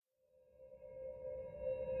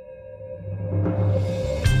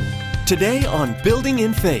Today on Building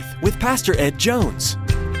in Faith with Pastor Ed Jones.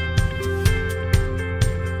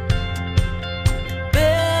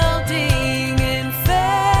 Building in Faith.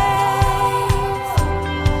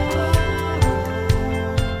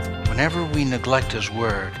 Whenever we neglect His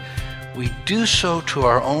Word, we do so to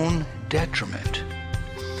our own detriment.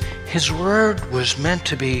 His Word was meant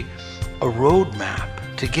to be a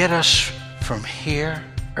roadmap to get us from here,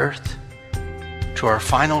 earth, to our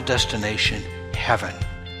final destination, heaven.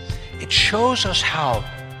 It shows us how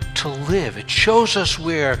to live. It shows us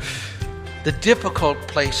where the difficult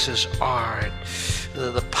places are,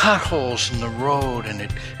 the potholes in the road, and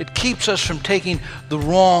it keeps us from taking the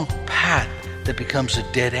wrong path that becomes a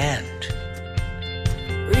dead end.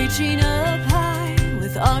 Reaching up high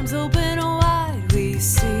with arms open wide, we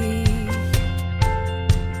see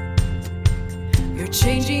You're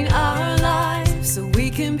changing our lives so we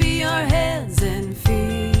can be your hands and feet.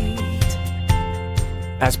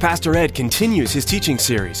 As Pastor Ed continues his teaching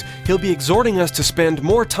series, he'll be exhorting us to spend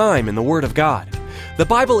more time in the Word of God. The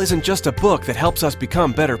Bible isn't just a book that helps us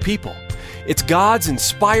become better people. It's God's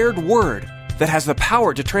inspired Word that has the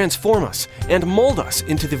power to transform us and mold us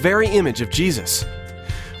into the very image of Jesus.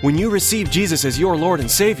 When you receive Jesus as your Lord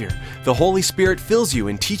and Savior, the Holy Spirit fills you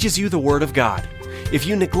and teaches you the Word of God. If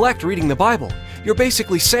you neglect reading the Bible, you're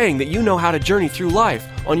basically saying that you know how to journey through life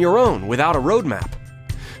on your own without a roadmap.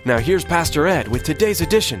 Now here's Pastor Ed with today's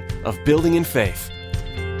edition of Building in Faith.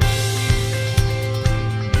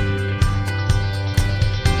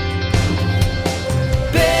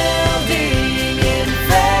 Building in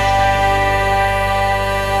Faith.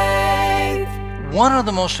 One of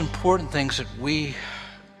the most important things that we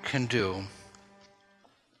can do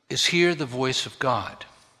is hear the voice of God.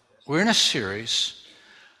 We're in a series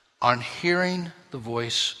on hearing the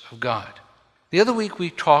voice of God. The other week we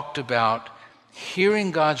talked about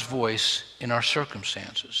hearing God's voice in our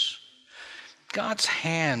circumstances. God's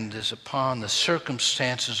hand is upon the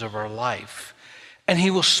circumstances of our life, and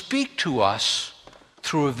He will speak to us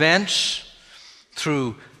through events,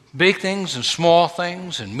 through big things and small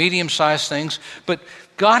things and medium-sized things, but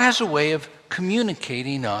God has a way of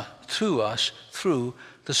communicating to us through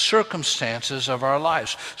the circumstances of our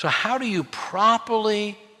lives. So how do you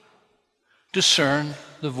properly discern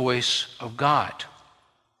the voice of God?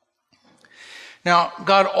 Now,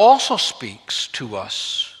 God also speaks to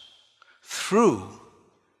us through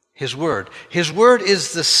His Word. His Word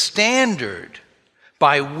is the standard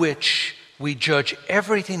by which we judge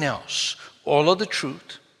everything else. All of the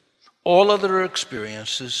truth, all other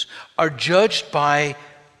experiences are judged by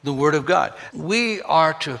the Word of God. We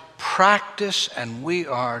are to practice and we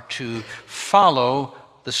are to follow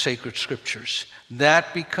the sacred Scriptures.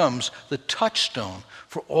 That becomes the touchstone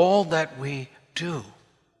for all that we do.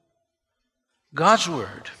 God's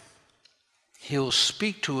Word, He'll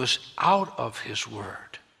speak to us out of His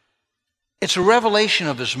Word. It's a revelation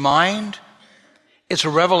of His mind. It's a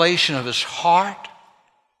revelation of His heart.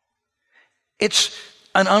 It's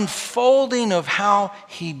an unfolding of how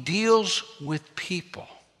He deals with people.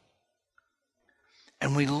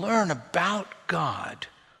 And we learn about God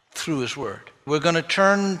through His Word. We're going to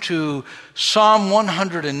turn to Psalm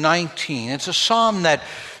 119. It's a psalm that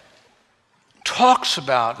talks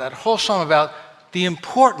about, that whole psalm about the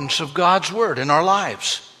importance of God's Word in our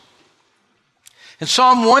lives. In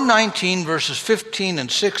Psalm 119, verses 15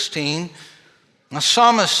 and 16, the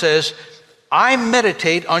psalmist says, I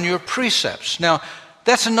meditate on your precepts. Now,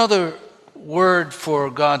 that's another word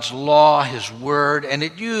for God's law, His Word, and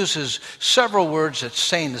it uses several words that's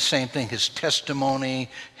saying the same thing: His testimony,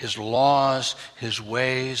 His laws, His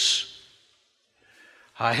ways,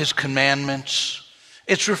 His commandments.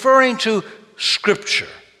 It's referring to Scripture,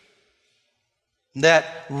 that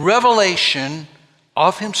revelation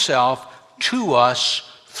of Himself to us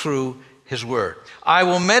through His Word. I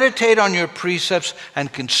will meditate on your precepts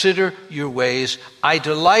and consider your ways. I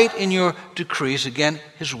delight in your decrees. Again,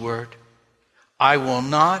 His Word. I will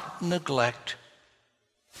not neglect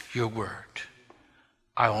your word.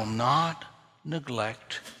 I will not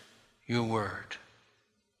neglect your word.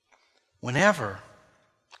 Whenever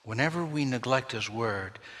we neglect His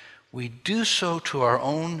Word, we do so to our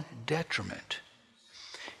own detriment.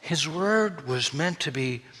 His Word was meant to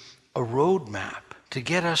be a roadmap to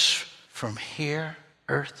get us from here,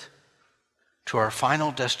 earth, to our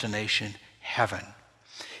final destination, heaven.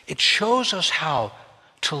 It shows us how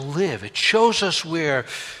to live. It shows us where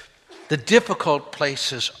the difficult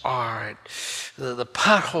places are, the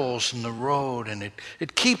potholes in the road, and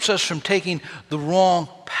it keeps us from taking the wrong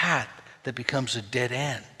path that becomes a dead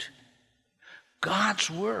end.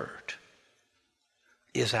 God's Word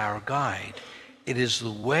is our guide. It is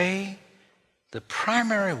the way, the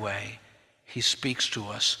primary way he speaks to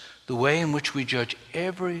us the way in which we judge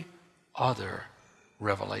every other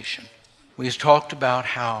revelation. We've talked about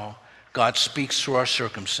how God speaks through our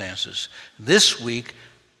circumstances. This week,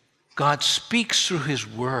 God speaks through his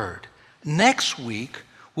word. Next week,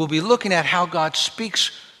 we'll be looking at how God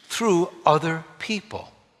speaks through other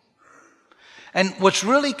people. And what's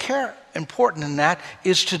really important in that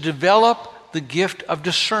is to develop the gift of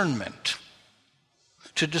discernment,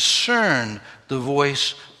 to discern the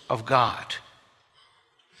voice of God.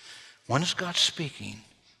 When is God speaking?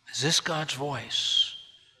 Is this God's voice?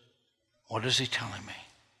 What is he telling me?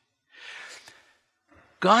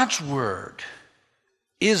 God's word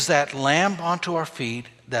is that lamp unto our feet,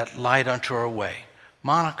 that light unto our way.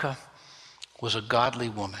 Monica was a godly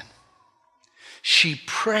woman. She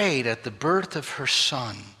prayed at the birth of her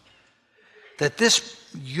son that this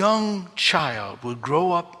young child would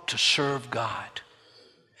grow up to serve God.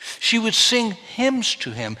 She would sing hymns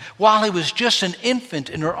to him while he was just an infant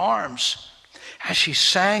in her arms. As she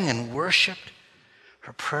sang and worshiped,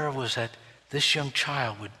 her prayer was that this young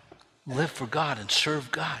child would live for God and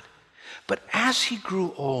serve God. But as he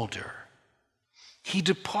grew older, he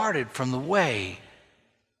departed from the way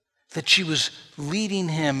that she was leading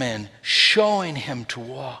him and showing him to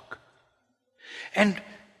walk. And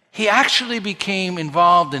he actually became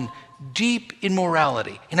involved in deep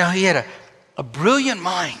immorality. You know, he had a brilliant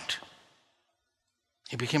mind.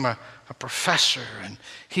 He became a professor, and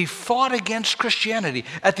he fought against Christianity.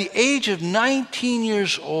 At the age of 19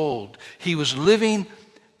 years old, he was living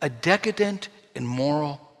a decadent,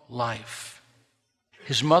 immoral life.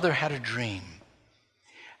 His mother had a dream,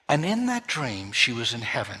 and in that dream, she was in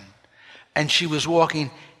heaven, and she was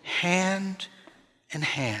walking hand in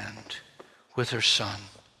hand with her son.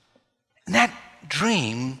 And that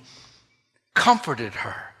dream comforted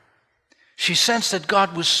her. She sensed that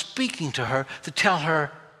God was speaking to her to tell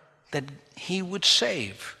her that he would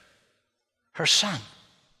save her son.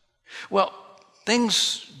 Well,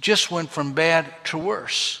 things just went from bad to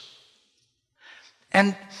worse.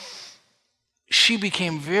 And she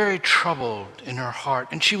became very troubled in her heart.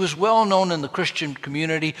 And she was well known in the Christian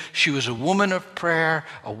community. She was a woman of prayer,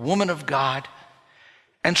 a woman of God.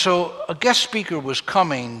 And so a guest speaker was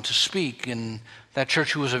coming to speak in that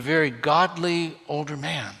church who was a very godly older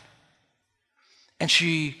man. And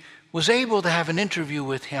she was able to have an interview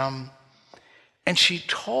with him, and she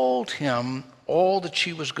told him all that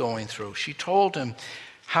she was going through. She told him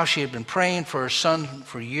how she had been praying for her son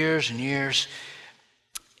for years and years.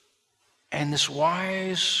 And this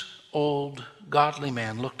wise, old, godly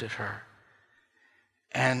man looked at her,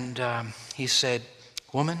 and he said,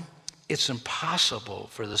 "Woman, it's impossible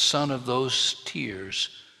for the son of those tears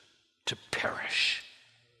to perish."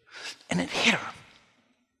 And it hit her.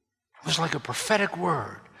 It was like a prophetic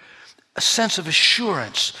word, a sense of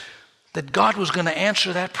assurance that God was going to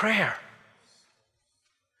answer that prayer.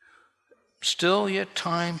 Still, yet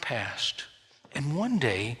time passed. And one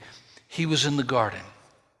day, he was in the garden.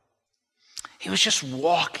 He was just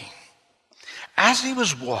walking. As he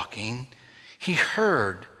was walking, he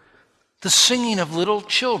heard the singing of little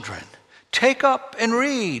children. Take up and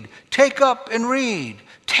read, take up and read,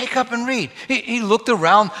 take up and read. He looked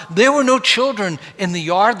around. There were no children in the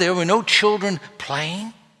yard. There were no children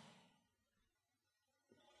playing.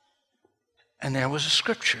 And there was the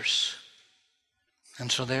scriptures. And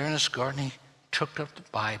so there in his garden, he took up the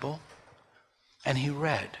Bible and he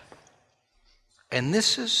read. And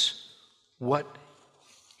this is what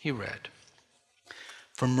he read.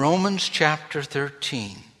 From Romans chapter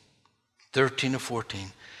 13 to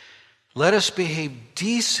 14. Let us behave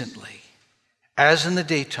decently as in the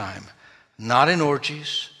daytime, not in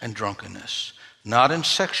orgies and drunkenness, not in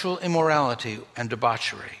sexual immorality and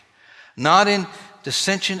debauchery, not in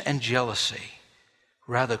dissension and jealousy.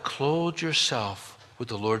 Rather, clothe yourself with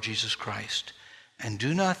the Lord Jesus Christ, and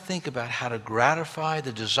do not think about how to gratify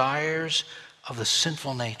the desires of the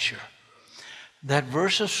sinful nature. That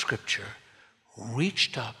verse of Scripture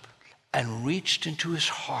reached up and reached into his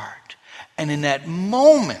heart, and in that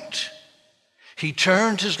moment, he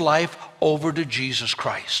turned his life over to Jesus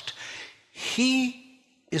Christ. He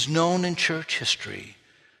is known in church history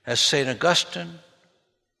as St. Augustine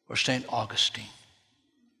or St. Augustine.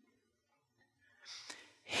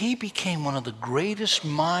 He became one of the greatest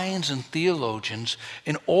minds and theologians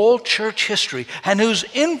in all church history, and who's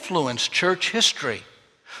influenced church history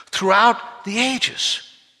throughout the ages.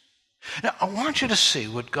 Now, I want you to see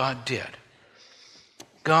what God did.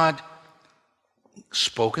 God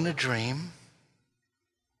spoke in a dream,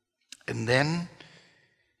 and then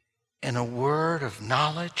in a word of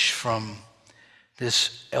knowledge from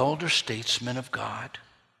this elder statesman of God.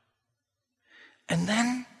 And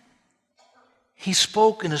then he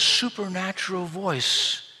spoke in a supernatural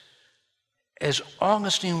voice as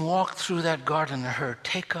Augustine walked through that garden and heard,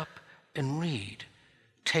 take up and read,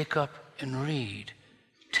 take up and read,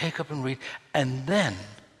 take up and read. And then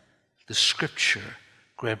the scripture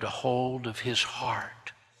grabbed a hold of his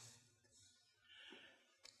heart.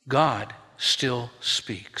 God still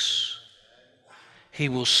speaks. He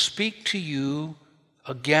will speak to you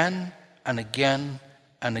again and again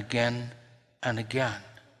and again and again.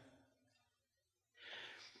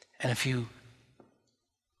 And if you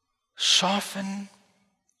soften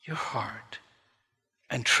your heart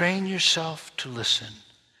and train yourself to listen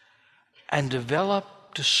and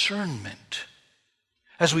develop discernment,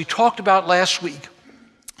 as we talked about last week,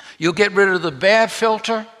 you'll get rid of the bad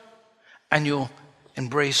filter and you'll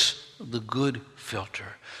embrace the good filter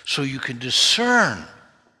so you can discern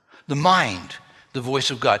the mind, the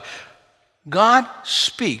voice of God. God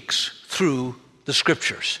speaks through the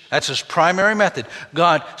scriptures. That's his primary method.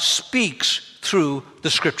 God speaks through the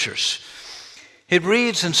scriptures. It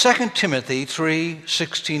reads in 2 Timothy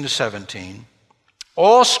 3:16-17,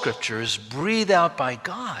 all scripture is breathed out by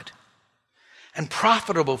God and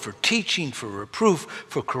profitable for teaching, for reproof,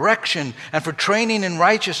 for correction, and for training in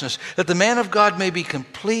righteousness, that the man of God may be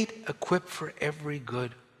complete, equipped for every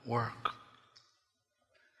good work.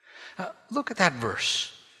 Now, look at that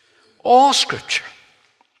verse. All scripture,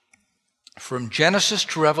 from Genesis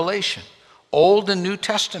to Revelation, Old and New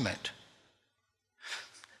Testament,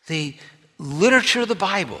 the literature of the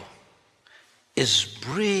Bible is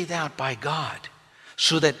breathed out by God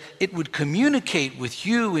so that it would communicate with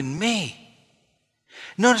you and me.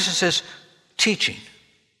 Notice it says teaching.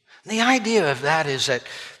 The idea of that is that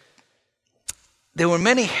there were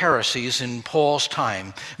many heresies in Paul's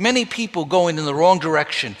time, many people going in the wrong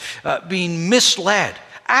direction, being misled,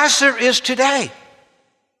 as there is today.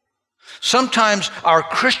 Sometimes our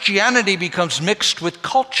Christianity becomes mixed with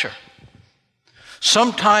culture.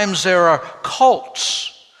 Sometimes there are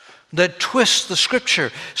cults that twist the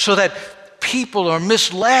scripture so that people are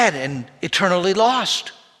misled and eternally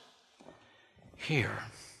lost. Here,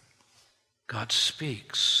 God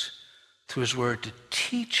speaks through his word to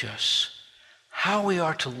teach us how we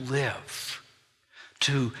are to live,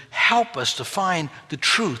 to help us to find the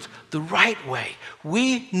truth, the right way.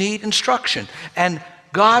 We need instruction. And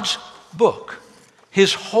God's book,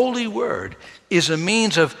 his holy word, is a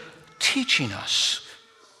means of teaching us.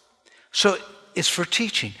 So it's for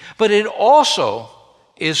teaching, but it also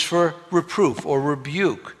is for reproof or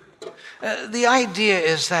rebuke. The idea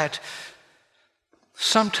is that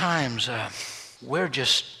sometimes we're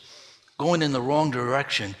just going in the wrong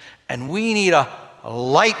direction and we need a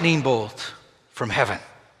lightning bolt from heaven.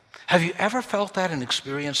 Have you ever felt that and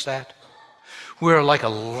experienced that? Where like a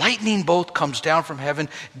lightning bolt comes down from heaven,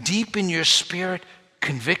 deep in your spirit,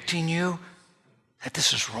 convicting you that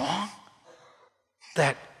this is wrong,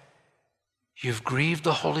 that you've grieved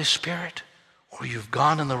the Holy Spirit, or you've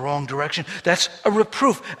gone in the wrong direction. That's a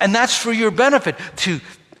reproof, and that's for your benefit, to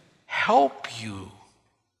help you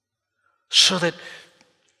so that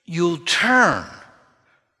you'll turn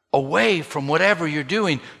away from whatever you're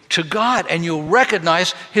doing to God, and you'll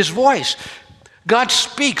recognize his voice. God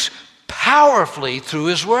speaks powerfully through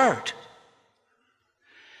his word.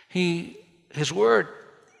 His word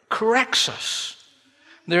corrects us.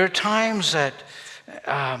 There are times that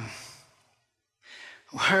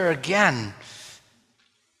we're again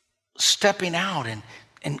stepping out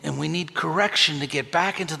and we need correction to get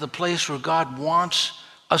back into the place where God wants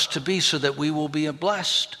us to be so that we will be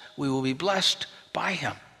blessed. We will be blessed by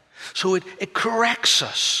him. So it corrects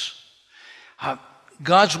us.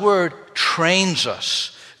 God's word trains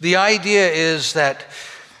us. The idea is that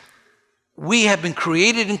we have been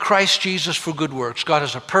created in Christ Jesus for good works. God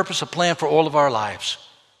has a purpose, a plan for all of our lives.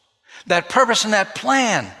 That purpose and that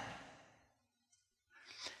plan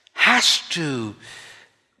has to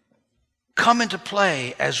come into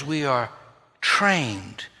play as we are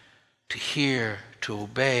trained to hear, to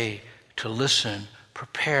obey, to listen,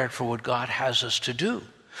 prepared for what God has us to do.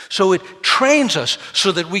 So it trains us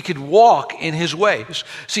so that we could walk in his ways.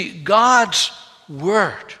 See, God's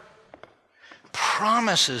word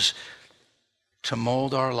promises to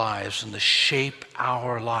mold our lives and to shape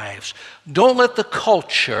our lives. Don't let the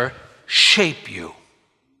culture shape you.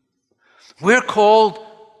 We're called,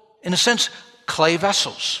 in a sense, clay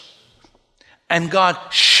vessels. And God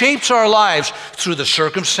shapes our lives through the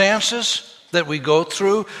circumstances that we go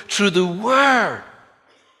through the word.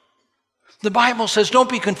 The Bible says, don't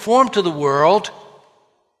be conformed to the world,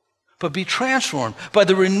 but be transformed by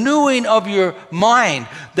the renewing of your mind.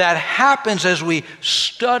 That happens as we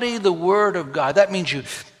study the word of God. That means you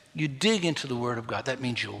you dig into the Word of God. That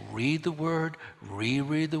means you'll read the Word,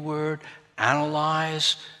 reread the Word,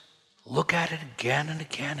 analyze, look at it again and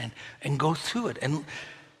again, and go through it. And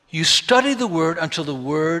you study the Word until the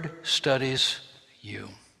Word studies you.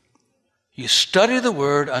 You study the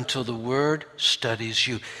Word until the Word studies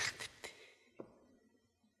you.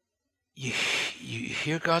 You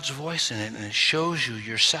hear God's voice in it, and it shows you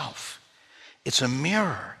yourself. It's a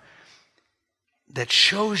mirror that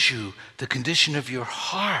shows you the condition of your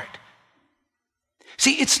heart.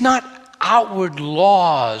 See, it's not outward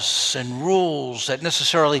laws and rules that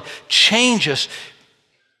necessarily change us.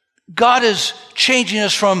 God is changing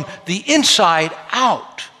us from the inside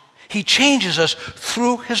out. He changes us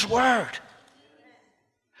through His Word.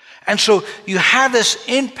 And so you have this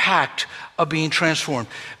impact of being transformed.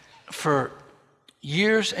 For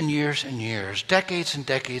years and years and years, decades and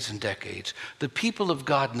decades and decades, the people of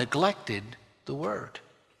God neglected the Word.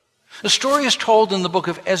 The story is told in the book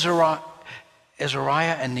of Ezra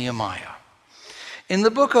and Nehemiah. In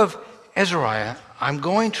the book of Ezra, I'm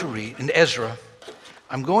going to read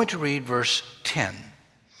verse 10.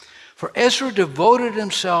 For Ezra devoted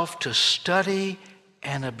himself to study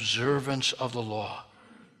and observance of the law.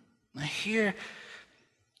 Now here,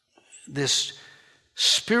 this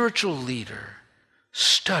spiritual leader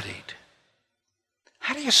studied.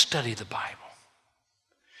 How do you study the Bible?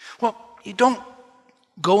 Well, you don't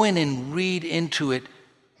go in and read into it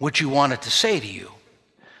what you want it to say to you.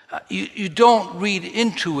 You don't read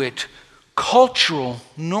into it cultural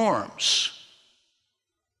norms.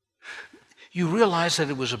 You realize that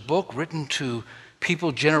it was a book written to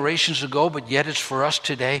people generations ago, but yet it's for us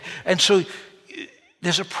today. And so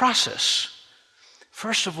there's a process.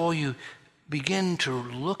 First of all, you begin to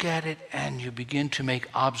look at it and you begin to make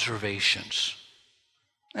observations.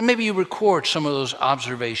 And maybe you record some of those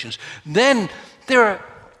observations. Then there are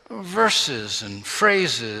verses and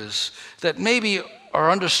phrases that maybe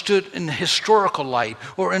are understood in a historical light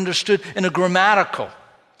or understood in a grammatical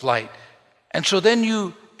light. And so then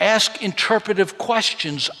you ask interpretive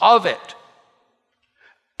questions of it.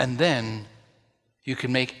 And then you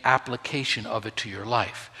can make application of it to your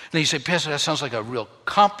life. Now you say, Pastor, that sounds like a real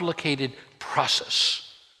complicated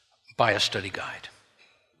process. Buy a study guide.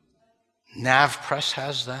 Nav Press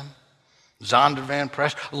has them. Zondervan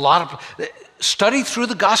Press. A lot of study through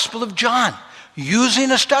the Gospel of John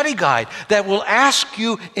using a study guide that will ask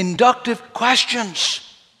you inductive questions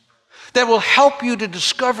that will help you to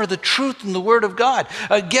discover the truth in the Word of God.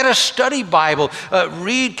 Get a study Bible.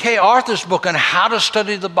 Read Kay Arthur's book on how to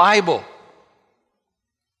study the Bible.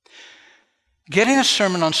 Getting a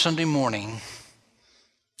sermon on Sunday morning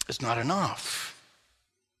is not enough.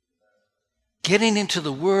 Getting into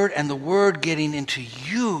the Word and the Word getting into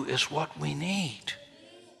you is what we need.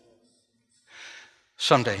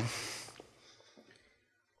 Someday,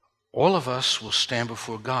 all of us will stand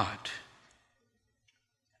before God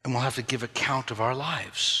and we'll have to give account of our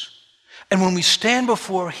lives. And when we stand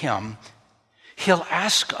before Him, He'll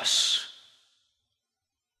ask us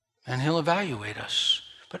and He'll evaluate us.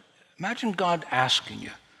 But imagine God asking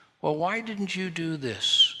you, well, why didn't you do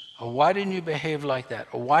this? Or why didn't you behave like that?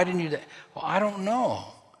 Or why didn't you that? Well, I don't know.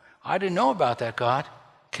 I didn't know about that, God.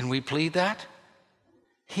 Can we plead that?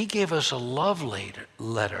 He gave us a love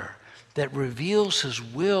letter that reveals His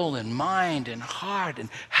will and mind and heart and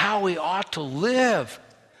how we ought to live.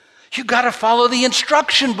 You got to follow the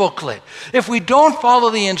instruction booklet. If we don't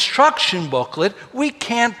follow the instruction booklet, we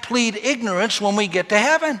can't plead ignorance when we get to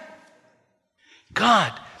heaven.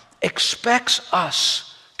 God expects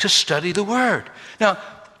us to study the Word. Now,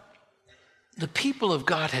 the people of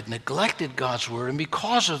God had neglected God's Word, and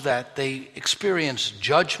because of that, they experienced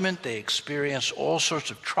judgment. They experienced all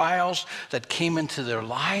sorts of trials that came into their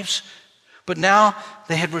lives. But now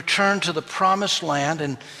they had returned to the promised land,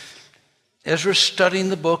 and Ezra's studying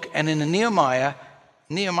the book, and in Nehemiah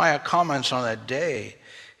comments on that day,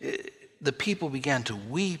 the people began to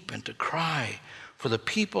weep and to cry, for the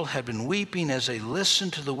people had been weeping as they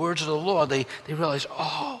listened to the words of the law. They realized,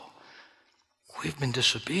 oh, we've been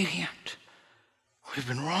disobedient. We've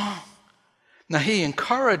been wrong. Now he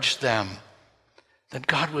encouraged them that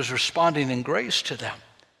God was responding in grace to them.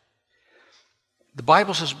 The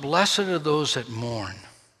Bible says, blessed are those that mourn.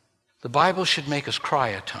 The Bible should make us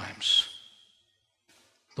cry at times.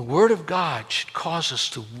 The Word of God should cause us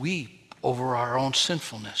to weep over our own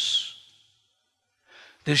sinfulness.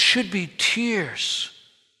 There should be tears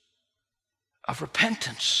of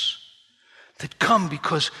repentance that come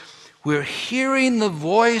because we're hearing the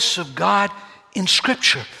voice of God in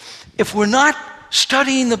Scripture. If we're not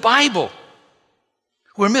studying the Bible,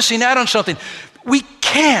 we're missing out on something. We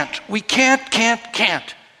can't.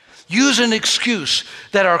 use an excuse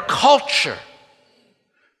that our culture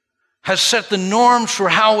has set the norms for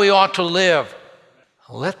how we ought to live.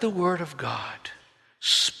 Let the Word of God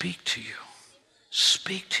speak to you.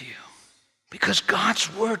 Speak to you. Because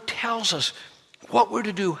God's Word tells us what we're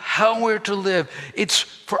to do, how we're to live. It's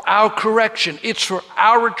for our correction. It's for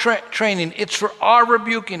our training. It's for our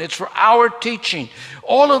rebuking. It's for our teaching.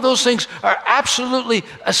 All of those things are absolutely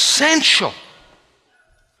essential.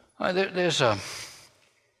 There's a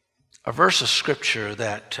verse of Scripture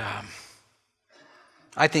that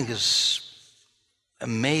I think is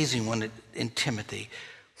amazing in Timothy,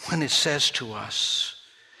 when it says to us,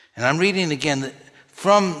 and I'm reading again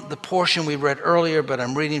from the portion we read earlier, but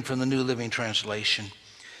I'm reading from the New Living Translation.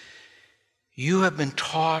 You have been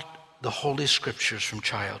taught the Holy Scriptures from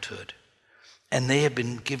childhood, and they have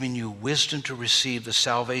been giving you wisdom to receive the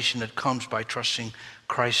salvation that comes by trusting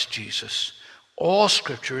Christ Jesus. All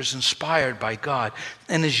Scripture is inspired by God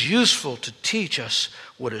and is useful to teach us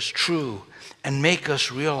what is true and make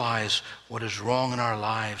us realize what is wrong in our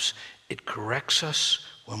lives. It corrects us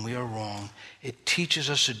when we are wrong. It teaches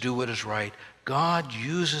us to do what is right. God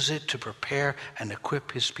uses it to prepare and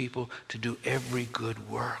equip his people to do every good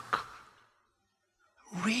work.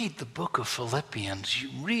 Read the book of Philippians. You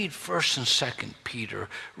read 1st and 2nd Peter.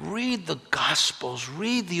 Read the Gospels.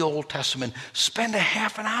 Read the Old Testament. Spend a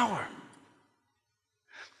half an hour.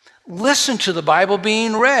 Listen to the Bible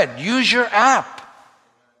being read. Use your app.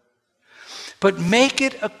 But make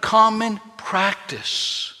it a common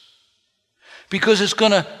practice, because it's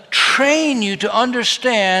going to train you to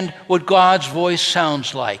understand what God's voice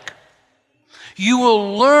sounds like. You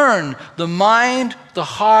will learn the mind, the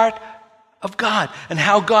heart of God, and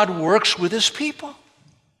how God works with his people.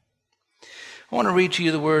 I want to read to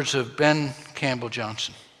you the words of Ben Campbell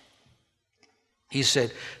Johnson. He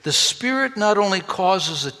said, "The Spirit not only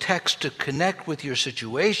causes the text to connect with your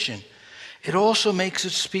situation, it also makes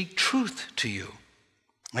it speak truth to you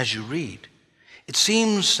as you read. It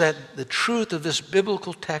seems that the truth of this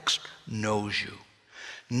biblical text knows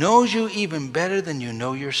you even better than you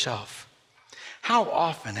know yourself. How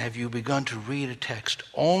often have you begun to read a text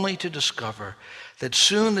only to discover that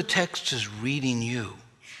soon the text is reading you?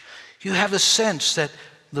 You have the sense that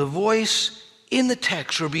the voice in the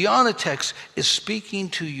text or beyond the text is speaking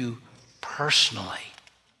to you personally."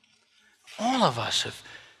 All of us, if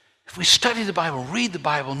we study the Bible, read the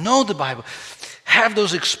Bible, know the Bible, have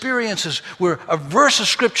those experiences where a verse of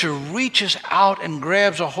Scripture reaches out and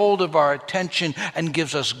grabs a hold of our attention and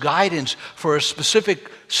gives us guidance for a specific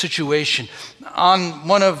situation. On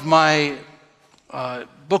one of my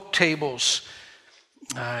book tables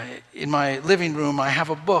in my living room, I have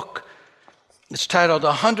a book. It's titled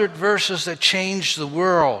 100 Verses That Changed the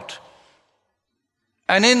World.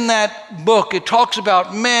 And in that book, it talks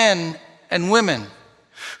about men and women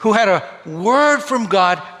who had a word from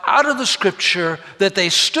God out of the Scripture that they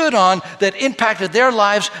stood on, that impacted their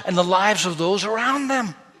lives and the lives of those around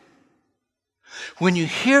them. When you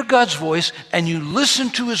hear God's voice and you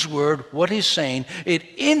listen to his word, what he's saying, it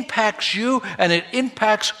impacts you and it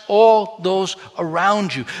impacts all those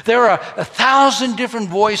around you. There are 1,000 different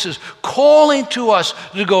voices calling to us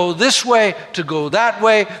to go this way, to go that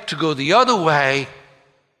way, to go the other way.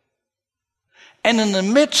 And in the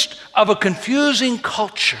midst of a confusing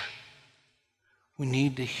culture, we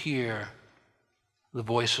need to hear the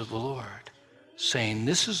voice of the Lord saying,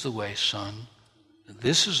 "This is the way, son.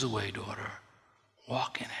 This is the way, daughter.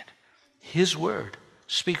 Walk in it." His word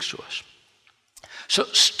speaks to us. So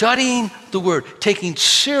studying the word, taking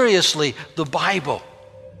seriously the Bible,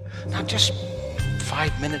 not just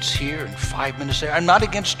 5 minutes here and 5 minutes there. I'm not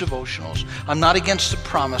against devotionals. I'm not against the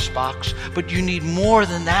promise box, but you need more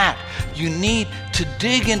than that. You need to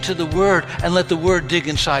dig into the word and let the word dig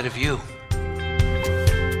inside of you.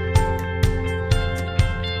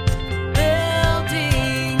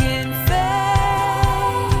 Building in faith.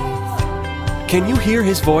 Can you hear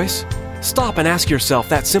his voice? Stop and ask yourself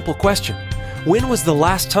that simple question. When was the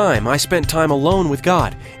last time I spent time alone with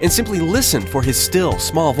God and simply listened for his still,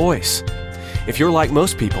 small voice? If you're like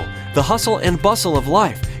most people, the hustle and bustle of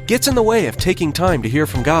life gets in the way of taking time to hear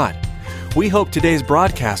from God. We hope today's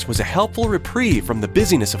broadcast was a helpful reprieve from the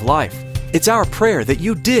busyness of life. It's our prayer that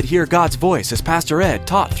you did hear God's voice as Pastor Ed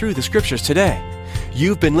taught through the Scriptures today.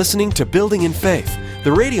 You've been listening to Building in Faith,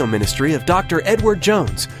 the radio ministry of Dr. Edward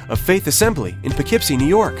Jones of Faith Assembly in Poughkeepsie, New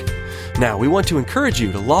York. Now, we want to encourage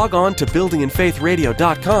you to log on to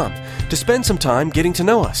buildinginfaithradio.com to spend some time getting to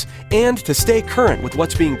know us and to stay current with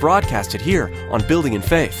what's being broadcasted here on Building in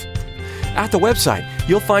Faith. At the website,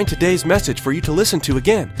 you'll find today's message for you to listen to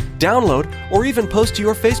again, download, or even post to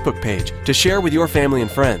your Facebook page to share with your family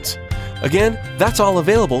and friends. Again, that's all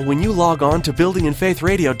available when you log on to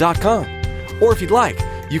buildinginfaithradio.com. Or if you'd like,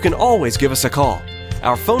 you can always give us a call.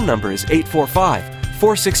 Our phone number is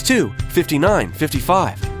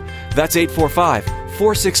 845-462-5955. That's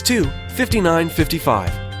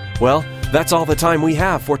 845-462-5955. Well, that's all the time we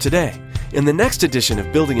have for today. In the next edition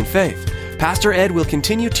of Building in Faith, Pastor Ed will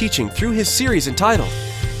continue teaching through his series entitled,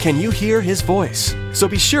 Can You Hear His Voice? So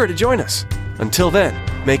be sure to join us. Until then,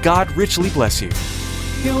 may God richly bless you.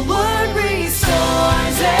 Your word restores.